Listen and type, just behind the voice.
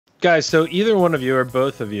Guys, so either one of you or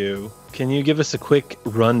both of you, can you give us a quick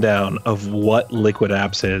rundown of what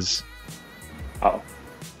LiquidApps is? Oh,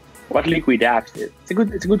 what LiquidApps is?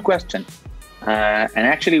 It's a good question. And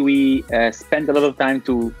actually, we spent a lot of time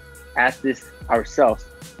to ask this ourselves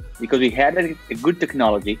because we had a good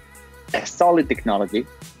technology, a solid technology,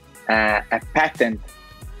 a patent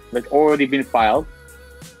that's already been filed.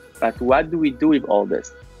 But what do we do with all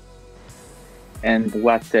this? And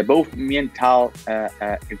what both me and Tal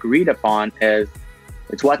agreed upon is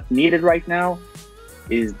it's what's needed right now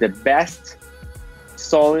is the best,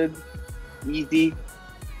 solid, easy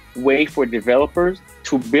way for developers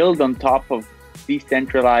to build on top of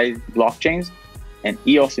decentralized blockchains and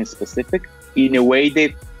EOS in specific in a way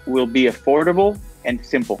that will be affordable and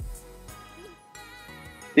simple.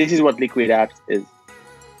 This is what LiquidApps is.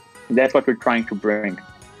 That's what we're trying to bring.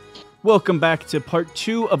 Welcome back to part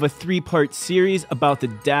 2 of a 3-part series about the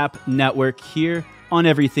DAPP Network here on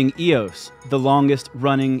Everything EOS, the longest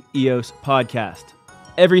running EOS podcast.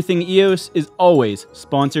 Everything EOS is always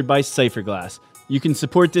sponsored by Cypherglass. You can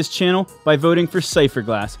support this channel by voting for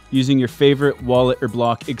Cypherglass using your favorite wallet or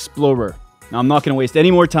block explorer. Now, I'm not going to waste any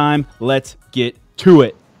more time. Let's get to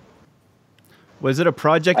it. Was it a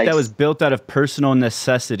project that was built out of personal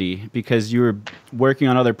necessity because you were working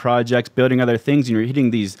on other projects, building other things, and you're hitting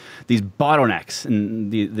these bottlenecks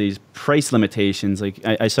and these price limitations? Like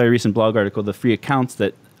I saw a recent blog article, the free accounts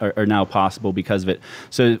that are now possible because of it.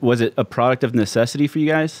 So was it a product of necessity for you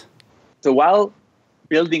guys? So while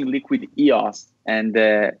building LiquidEOS and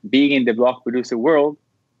being in the block producer world,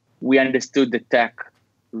 we understood the tech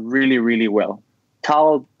really, really well.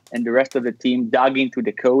 Tal and the rest of the team dug into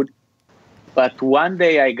the code. But one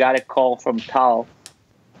day I got a call from Tal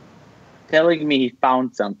telling me he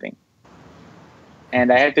found something.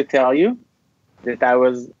 And I have to tell you that I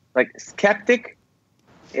was like, skeptic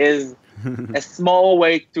is a small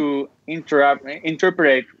way to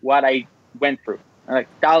interpret what I went through. I'm like,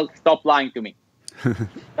 Tal, stop lying to me.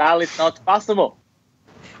 Tal, it's not possible.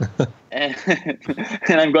 and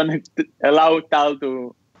I'm going to allow Tal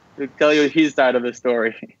to tell you his side of the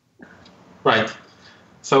story. Right.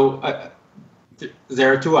 So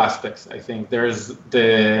there are two aspects, I think. There's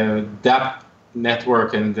the DAPP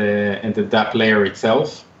network and the DAPP layer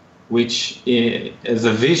itself, which as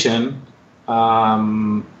a vision,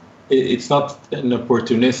 it's not an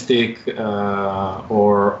opportunistic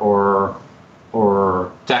or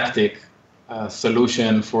tactic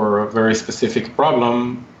solution for a very specific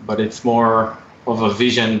problem, but it's more of a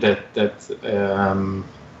vision that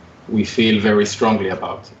we feel very strongly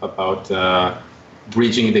about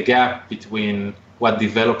bridging the gap between what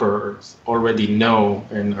developers already know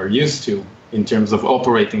and are used to in terms of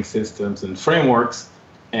operating systems and frameworks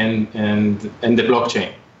and the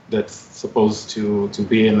blockchain that's supposed to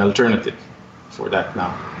be an alternative for that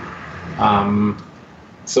now.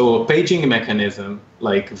 So a paging mechanism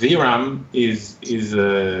like VRAM is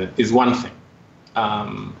one thing.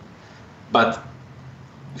 But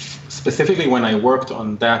specifically when I worked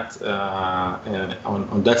on that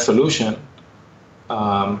on that solution,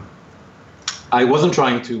 I wasn't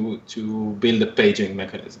trying to build a paging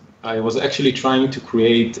mechanism. I was actually trying to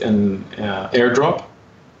create an airdrop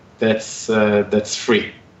that's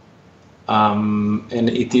free, and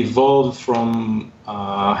it evolved from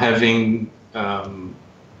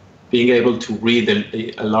being able to read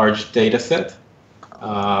a large data set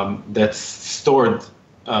that's stored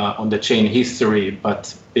on the chain history,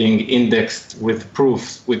 but being indexed with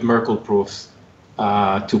proofs, with Merkle proofs,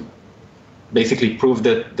 to basically prove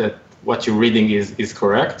that what you're reading is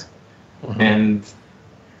correct. Mm-hmm.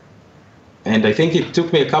 And I think it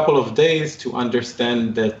took me a couple of days to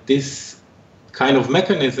understand that this kind of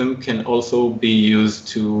mechanism can also be used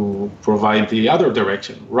to provide the other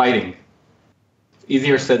direction, writing.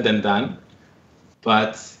 Easier said than done,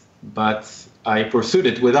 but I pursued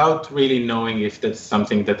it without really knowing if that's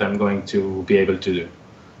something that I'm going to be able to do.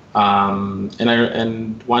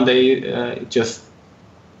 And one day,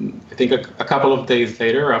 I think a couple of days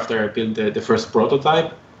later, after I built the first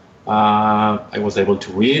prototype, I was able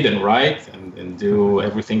to read and write and do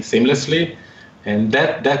everything seamlessly, and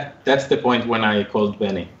that's the point when I called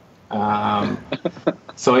Beni.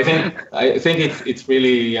 So I think it's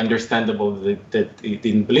really understandable that he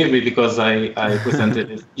didn't believe me because I presented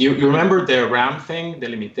it. You remember the RAM thing, the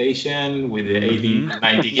limitation with the 80,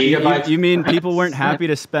 90 gigabytes? You mean people weren't happy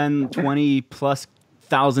to spend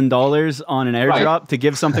 $20,000 on an airdrop to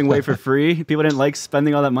give something away for free? People didn't like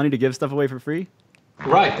spending all that money to give stuff away for free?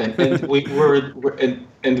 Right, and we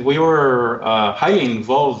were highly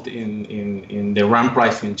involved in the RAM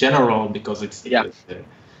price in general because it's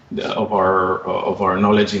of our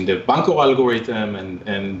knowledge in the Banco algorithm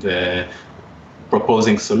and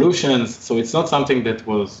proposing solutions. So it's not something that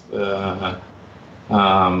was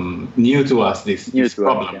new to us. This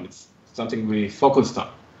problem. Yeah. It's something we focused on.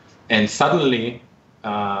 And suddenly,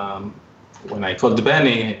 when I called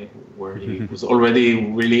Beni, where he was already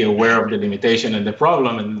really aware of the limitation and the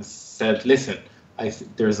problem, and said, "Listen,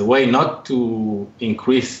 there's a way not to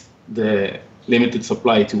increase the limited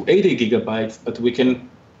supply to 80 gigabytes, but we can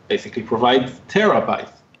basically provide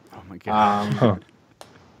terabytes." Oh my God.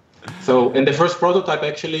 So in the first prototype,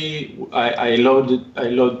 actually, I load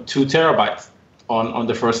 2 terabytes on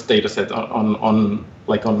the first data set on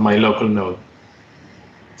my local node.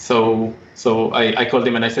 So I called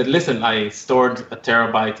him and I said, "Listen, I stored a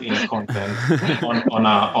terabyte in content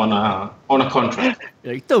on a contract."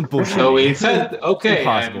 Like, don't bullshit. So he said, "Okay."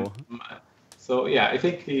 Impossible. So yeah, I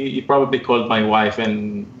think he probably called my wife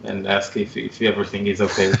and asked if everything is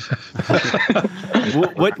okay.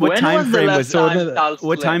 What time frame was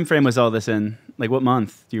what time frame was all this in? Like what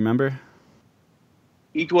month? Do you remember?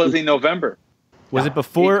 It was in November. Was it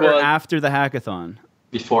before or after the hackathon?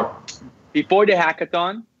 Before. Before the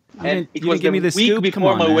hackathon, and it was the week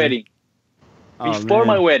before my wedding. Before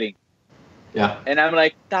my wedding. Yeah. And I'm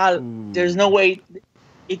like, Tal, there's no way.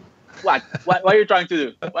 What are you trying to do?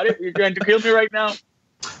 What are you trying to kill me right now?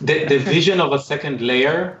 The vision of a second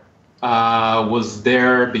layer was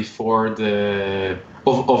there before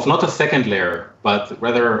of not a second layer, but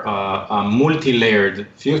rather a multi-layered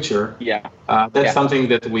future. Yeah. That's something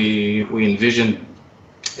that we envisioned,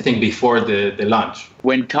 I think, before the launch.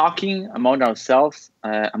 When talking among ourselves,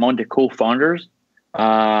 among the co-founders,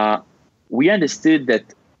 we understood that,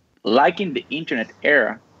 like in the internet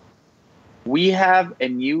era, we have a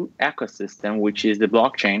new ecosystem, which is the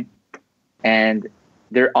blockchain, and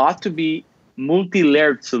there ought to be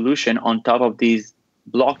multi-layered solution on top of these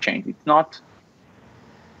blockchains. It's not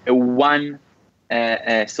a one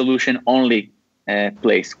solution only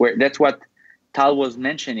place. Where that's what Tal was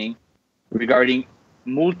mentioning regarding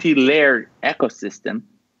multi-layered ecosystem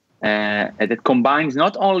that combines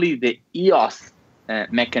not only the EOS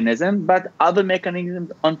mechanism, but other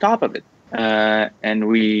mechanisms on top of it. And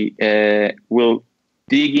we will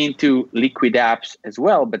dig into LiquidApps as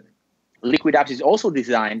well, but LiquidApps is also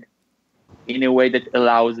designed in a way that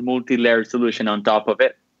allows multi-layered solution on top of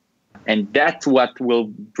it. And that's what will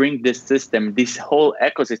bring this system, this whole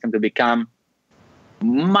ecosystem, to become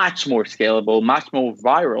much more scalable, much more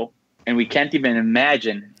viral. And we can't even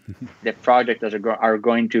imagine the projects that are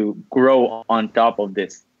going to grow on top of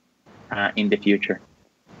this in the future.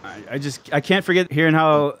 I can't forget hearing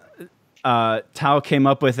how Tao came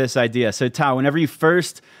up with this idea. So Tao, whenever you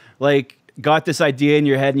first got this idea in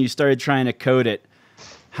your head and you started trying to code it,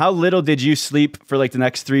 how little did you sleep for the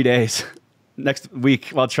next 3 days, next week,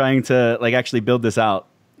 while trying to actually build this out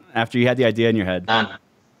after you had the idea in your head?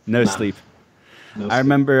 No sleep. I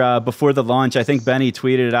remember before the launch, I think Beni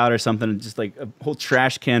tweeted it out or something, just a whole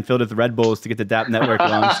trash can filled with Red Bulls to get the DAPP Network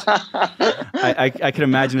launched. I can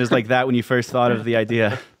imagine it was like that when you first thought of the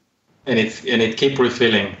idea. And it keep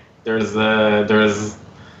refilling. We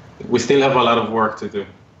still have a lot of work to do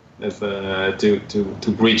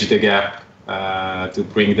to bridge the gap, to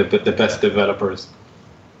bring the best developers.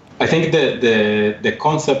 I think the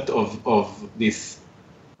concept of this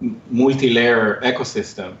multi-layer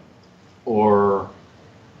ecosystem, or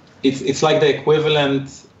it's like the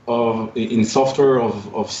equivalent in software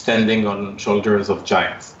of standing on shoulders of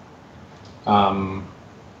giants.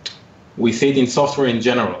 We see it in software in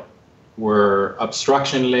general, where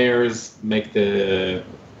abstraction layers make the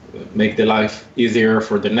life easier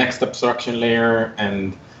for the next abstraction layer,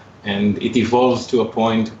 and it evolves to a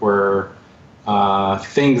point where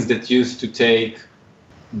things that used to take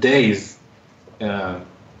days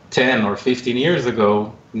 10 or 15 years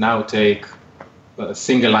ago now take a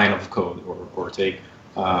single line of code or take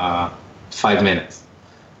 5 minutes.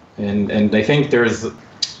 And I think there's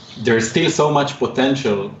still so much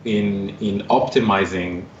potential in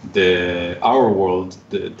optimizing our world,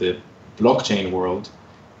 the blockchain world,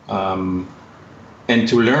 and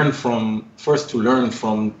to learn from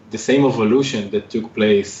the same evolution that took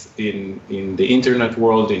place in the internet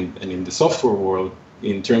world and in the software world,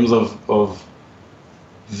 in terms of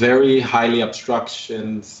very highly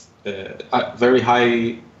abstractions, very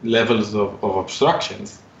high levels of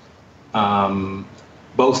abstractions.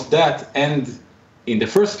 Both that and in the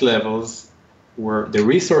first levels, were the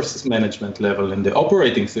resources management level and the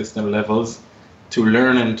operating system levels, to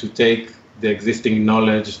learn and to take the existing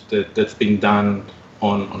knowledge that's been done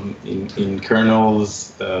in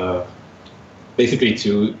kernels, basically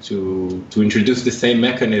to introduce the same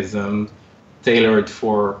mechanism tailored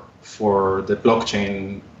for the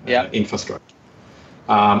blockchain infrastructure.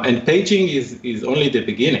 And paging is only the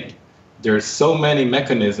beginning. There's so many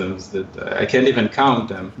mechanisms that I can't even count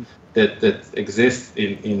them that exist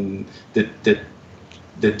that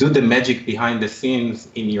do the magic behind the scenes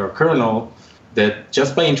in your kernel, that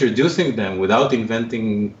just by introducing them without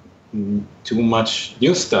inventing too much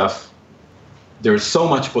new stuff, there's so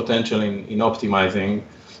much potential in optimizing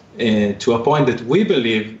to a point that we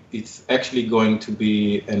believe it's actually going to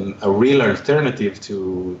be a real alternative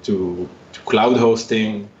to cloud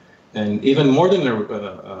hosting, and even more than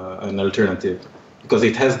an alternative, because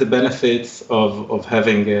it has the benefits of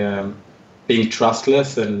having being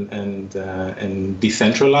trustless and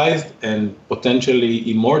decentralized and potentially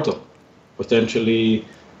immortal, potentially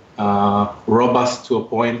robust to a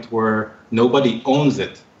point where nobody owns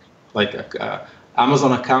it. Like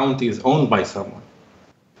Amazon account is owned by someone.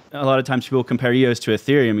 A lot of times people compare EOS to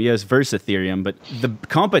Ethereum, EOS versus Ethereum, but the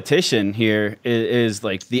competition here is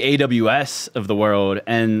like the AWS of the world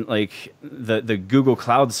and like the Google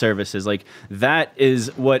Cloud services. Like that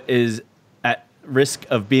is what is at risk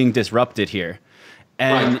of being disrupted here.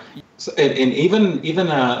 And right. So, and even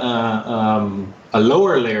a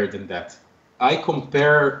lower layer than that, I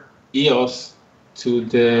compare EOS to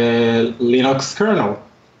the Linux kernel.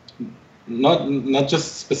 Not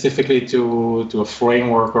just specifically to a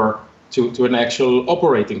framework or to an actual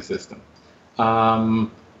operating system, and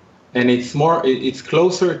it's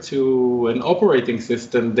closer to an operating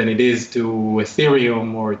system than it is to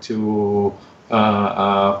Ethereum or to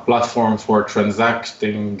a platform for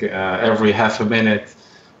transacting every half a minute.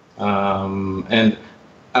 And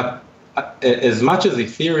as much as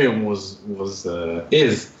Ethereum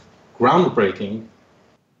is groundbreaking.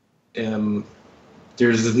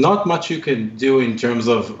 There's not much you can do in terms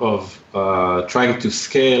of trying to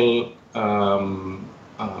scale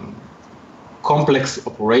complex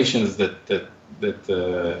operations that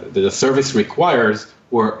the service requires,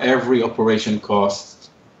 where every operation costs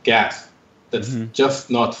gas. That's just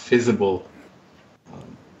not feasible.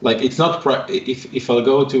 Like it's not. If I'll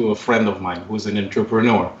go to a friend of mine who's an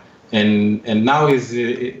entrepreneur, and now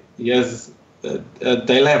he has a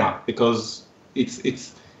dilemma because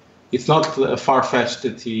it's not far-fetched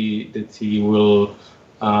that he will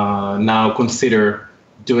now consider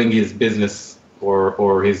doing his business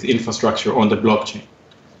or his infrastructure on the blockchain.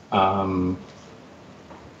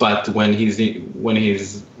 But when he's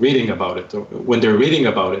reading about it, or when they're reading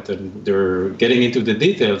about it and they're getting into the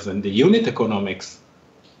details and the unit economics,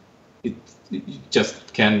 you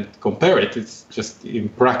just can't compare it. It's just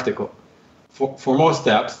impractical for most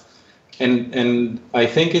apps, and I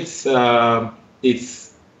think it's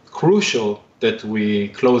crucial that we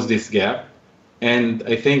close this gap, and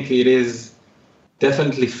I think it is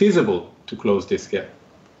definitely feasible to close this gap.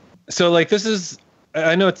 So like this is,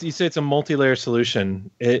 I know you say it's a multi-layer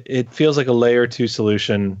solution. It feels like a layer 2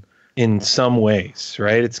 solution in some ways,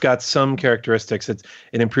 right? It's got some characteristics. It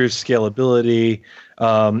improves scalability.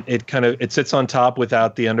 It sits on top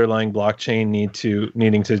without the underlying blockchain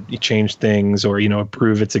needing to change things or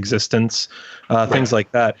improve its existence, things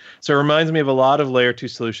like that. So it reminds me of a lot of layer 2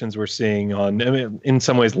 solutions we're seeing in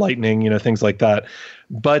some ways Lightning, things like that.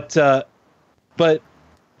 But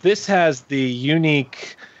this has the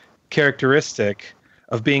unique characteristic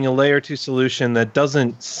of being a layer 2 solution that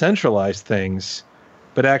doesn't centralize things,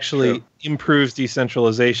 but actually improves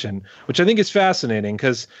decentralization, which I think is fascinating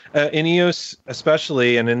because in EOS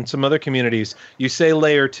especially, and in some other communities, you say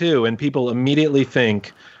layer 2 and people immediately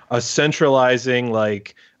think a centralizing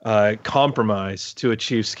compromise to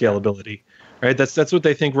achieve scalability, right? That's what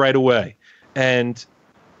they think right away. And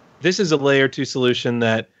this is a layer 2 solution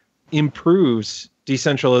that improves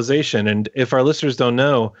decentralization. And if our listeners don't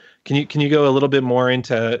know, can you go a little bit more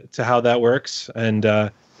into how that works?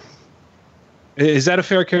 And is that a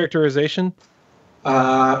fair characterization?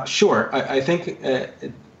 Sure. I think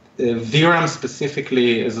VRAM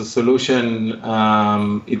specifically as a solution,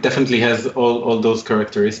 it definitely has all those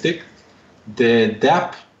characteristics. The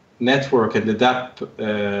DAPP network and the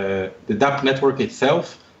DAPP network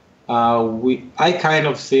itself, I kind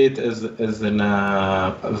of see it as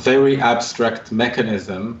a very abstract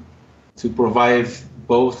mechanism to provide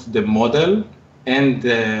both the model and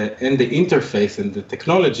the interface and the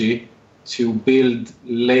technology to build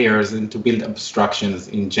layers and to build abstractions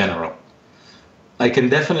in general. I can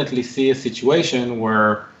definitely see a situation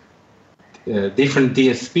where different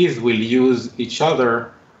DSPs will use each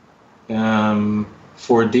other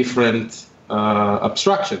for different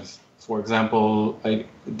abstractions. For example,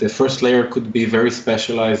 the first layer could be very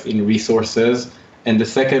specialized in resources, and the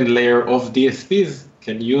second layer of DSPs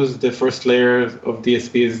can use the first layer of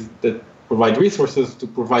DSPs that provide resources to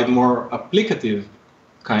provide more applicative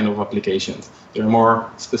kind of applications. They're more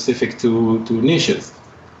specific to niches.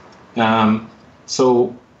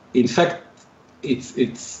 So in fact,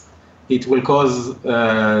 it will cause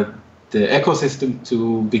the ecosystem to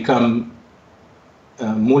become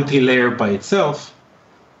multi-layer by itself.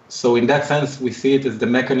 So in that sense, we see it as the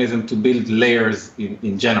mechanism to build layers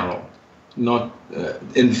in general. Not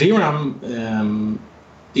and VRAM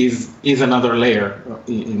is another layer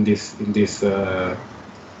in this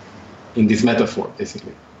metaphor,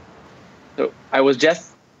 basically. So I was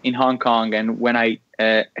just in Hong Kong, and when I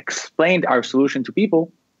explained our solution to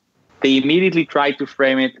people, they immediately tried to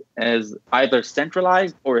frame it as either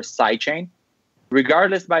centralized or a sidechain,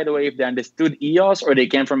 regardless, by the way, if they understood EOS or they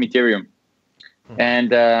came from Ethereum.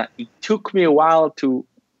 And it took me a while to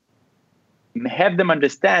have them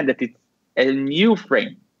understand that it's a new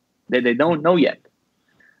frame that they don't know yet.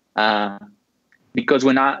 Because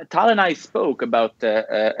when Tal and I spoke about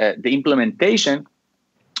the implementation,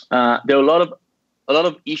 there were a lot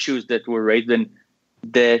of issues that were raised, and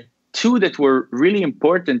the two that were really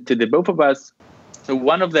important to the both of us. So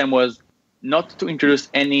one of them was not to introduce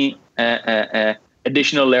any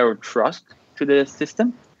additional layer of trust to the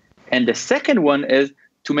system, and the second one is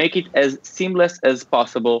to make it as seamless as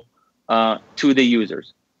possible to the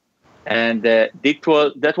users. And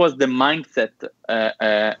that was the mindset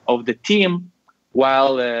of the team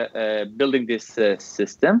while building this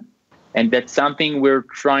system. And that's something we're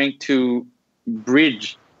trying to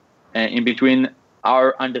bridge in between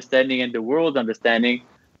our understanding and the world's understanding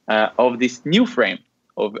of this new frame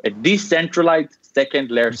of a decentralized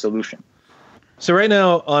second layer solution. So right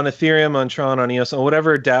now on Ethereum, on Tron, on EOS, on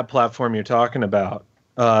whatever dApp platform you're talking about,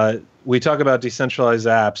 we talk about decentralized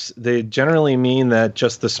apps. They generally mean that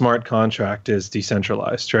just the smart contract is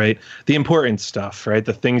decentralized, right? The important stuff, right?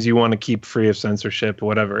 The things you want to keep free of censorship,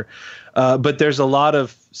 whatever. But there's a lot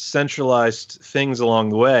of centralized things along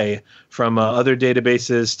the way, from other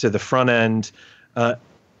databases to the front end.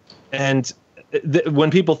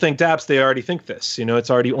 When people think dApps, they already think this. It's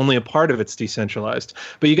already only a part of it's decentralized.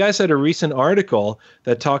 But you guys had a recent article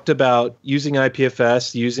that talked about using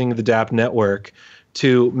IPFS, using the DAPP network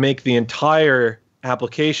to make the entire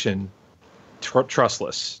application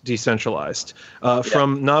trustless, decentralized,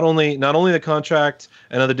 from not only the contract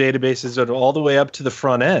and other databases, but all the way up to the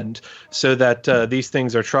front end, so that these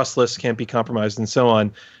things are trustless, can't be compromised, and so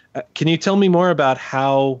on. Can you tell me more about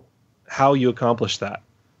how you accomplished that?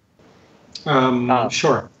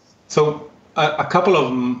 Sure. So a couple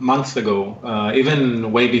of months ago,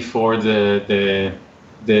 even way before the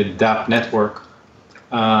DAPP network,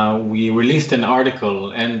 we released an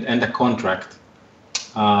article and a contract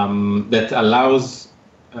that allows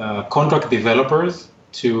contract developers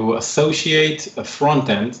to associate a front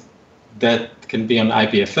end that can be on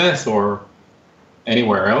IPFS or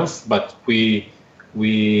anywhere else, but we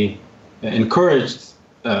encouraged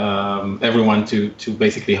everyone to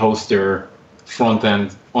basically host their front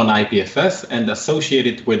end on IPFS and associate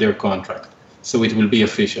it with their contract, so it will be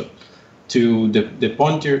official. To the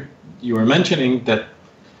point you were mentioning, that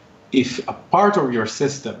if a part of your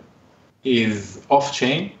system is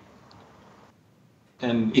off-chain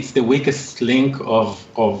and it's the weakest link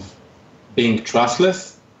of being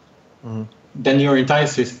trustless, then your entire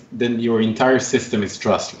system is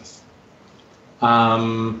trustless.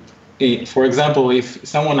 For example, if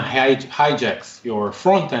someone hijacks your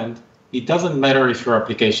front end, it doesn't matter if your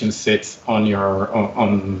application sits on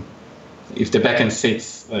if the backend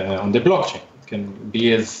sits on the blockchain. It can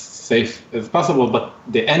be as safe as possible, but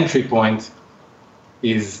the entry point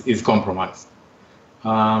is compromised.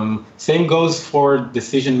 Same goes for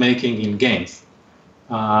decision making in games.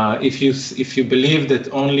 If you believe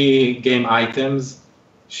that only game items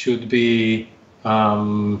should be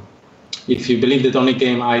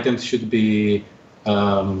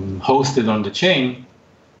hosted on the chain,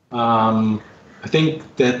 I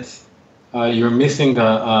think that you're missing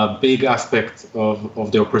a big aspect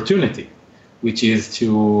of the opportunity, which is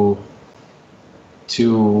to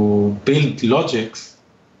build logics,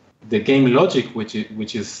 the game logic,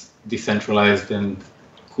 which is decentralized and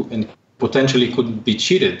potentially couldn't be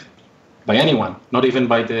cheated by anyone, not even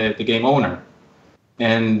by the game owner.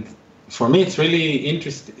 And for me, it's really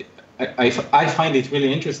interesting. I find it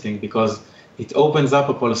really interesting because it opens up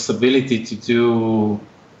a possibility to do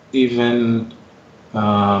even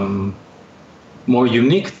more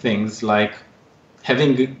unique things, like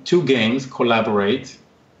having two games collaborate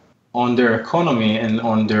on their economy and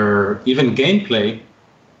on their even gameplay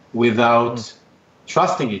without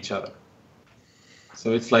trusting each other.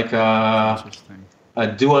 So it's like a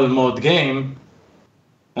dual mode game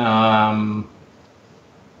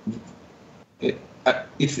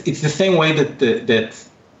it's the same way that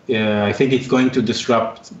I think it's going to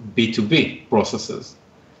disrupt B2B processes,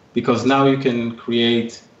 because now you can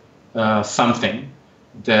create something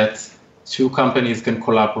that two companies can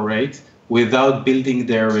collaborate without building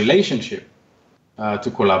their relationship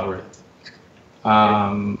to collaborate.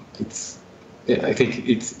 I think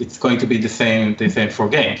it's going to be the same for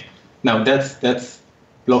games. Now that's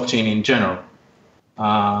blockchain in general,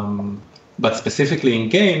 but specifically in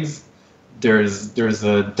games, there's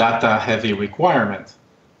a data heavy requirement.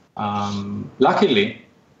 Luckily,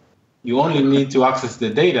 you only need to access the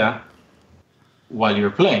data while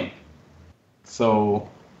you're playing. So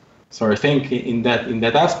I think in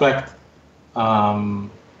that aspect,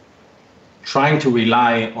 trying to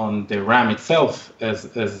rely on the RAM itself as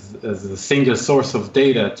a single source of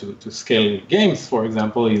data to scale games, for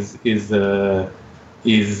example, is not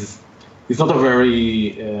a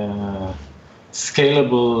very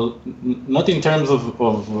scalable. Not in terms of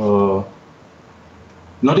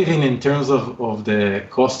not even in terms of the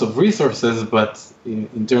cost of resources, but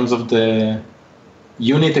in terms of the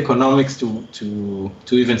unit economics to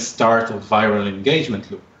even start a viral engagement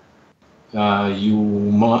loop.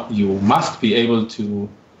 You must be able to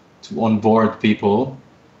onboard people.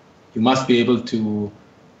 You must be able to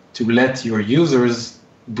let your users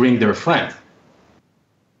bring their friend.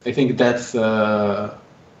 I think that's the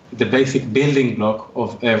basic building block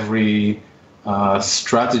of every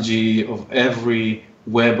strategy of every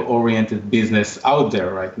web-oriented business out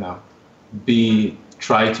there right now.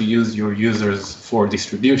 Try to use your users for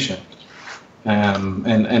distribution, and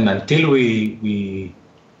until we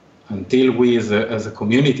as a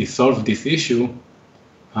community solve this issue,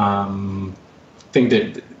 I think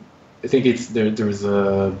there's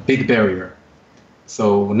a big barrier.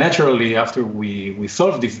 So naturally, after we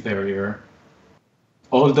solve this barrier,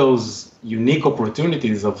 all those unique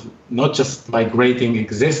opportunities of not just migrating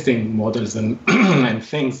existing models and and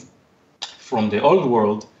things from the old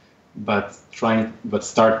world, but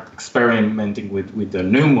start experimenting with the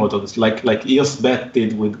new models, like EOS Bet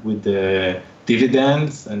did with the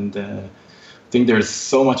dividends, and I think there's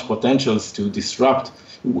so much potentials to disrupt.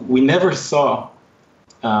 We never saw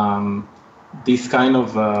this kind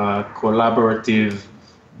of collaborative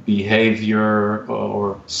behavior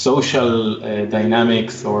or social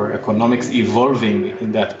dynamics or economics evolving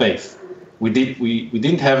in that pace. We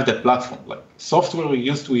didn't have that platform. Like software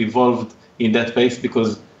used to evolve in that pace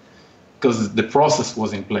because the process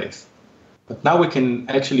was in place. But now we can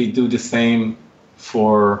actually do the same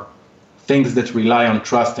for things that rely on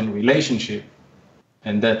trust and relationship,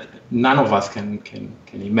 and that none of us can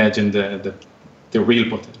imagine the real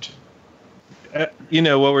potential.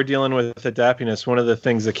 What we're dealing with at Dappiness, one of the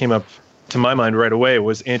things that came up to my mind right away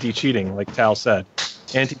was anti-cheating, like Tal said.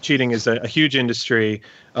 Anti-cheating is a huge industry.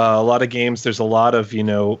 A lot of games, there's a lot of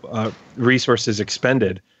resources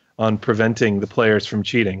expended on preventing the players from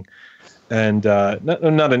cheating. And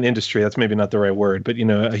not an industry, that's maybe not the right word, but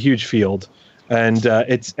a huge field. And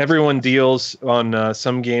it's everyone deals on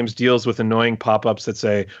some games deals with annoying pop-ups that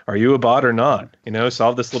say, "Are you a bot or not?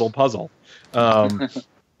 Solve this little puzzle."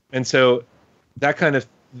 And so that kind of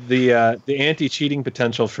the anti-cheating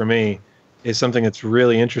potential for me is something that's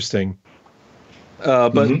really interesting.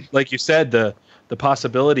 But like you said, the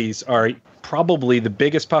possibilities are probably the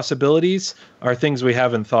biggest possibilities are things we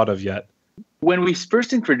haven't thought of yet. When we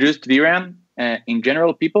first introduced VRAM, in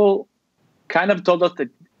general, people kind of told us that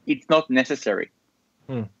it's not necessary.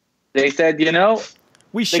 They said,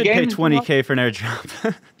 we should pay $20K for an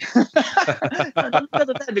airdrop. Not because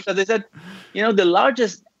of that, because they said, the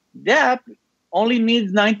largest DApp only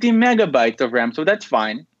needs 90 megabytes of RAM, so that's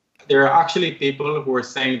fine. There are actually people who are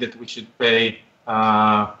saying that we should pay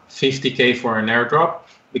 $50K for an airdrop,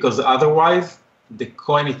 because otherwise the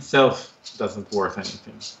coin itself doesn't worth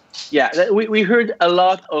anything. Yeah, we heard a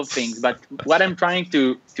lot of things, but what I'm trying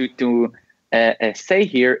to say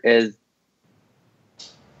here is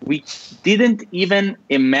we didn't even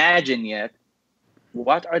imagine yet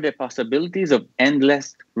what are the possibilities of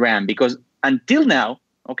endless RAM, because until now,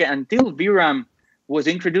 until VRAM was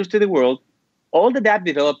introduced to the world, all the DApp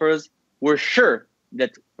developers were sure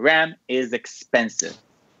that RAM is expensive,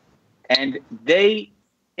 and they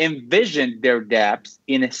envisioned their dApps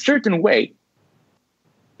in a certain way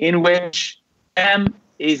in which RAM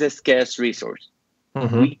is a scarce resource.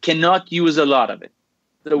 We cannot use a lot of it.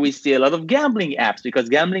 So we see a lot of gambling apps because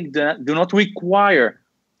gambling do not require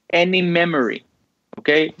any memory.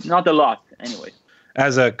 Not a lot anyway.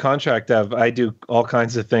 As a contract dev, I do all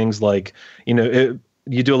kinds of things like, you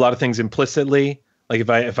do a lot of things implicitly. Like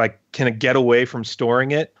if I can get away from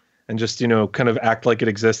storing it and just, kind of act like it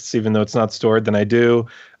exists even though it's not stored, then I do.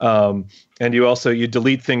 And you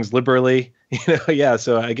delete things liberally. Yeah.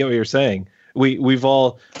 So I get what you're saying. We've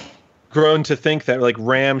all grown to think that like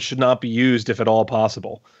RAM should not be used if at all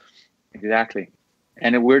possible. Exactly.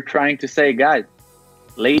 And we're trying to say, guys,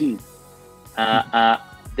 ladies,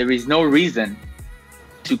 there is no reason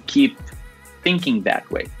to keep thinking that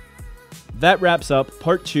way. That wraps up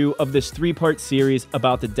part 2 of this 3-part series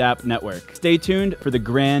about the DAPP network. Stay tuned for the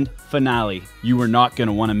grand finale. You are not going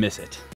to want to miss it.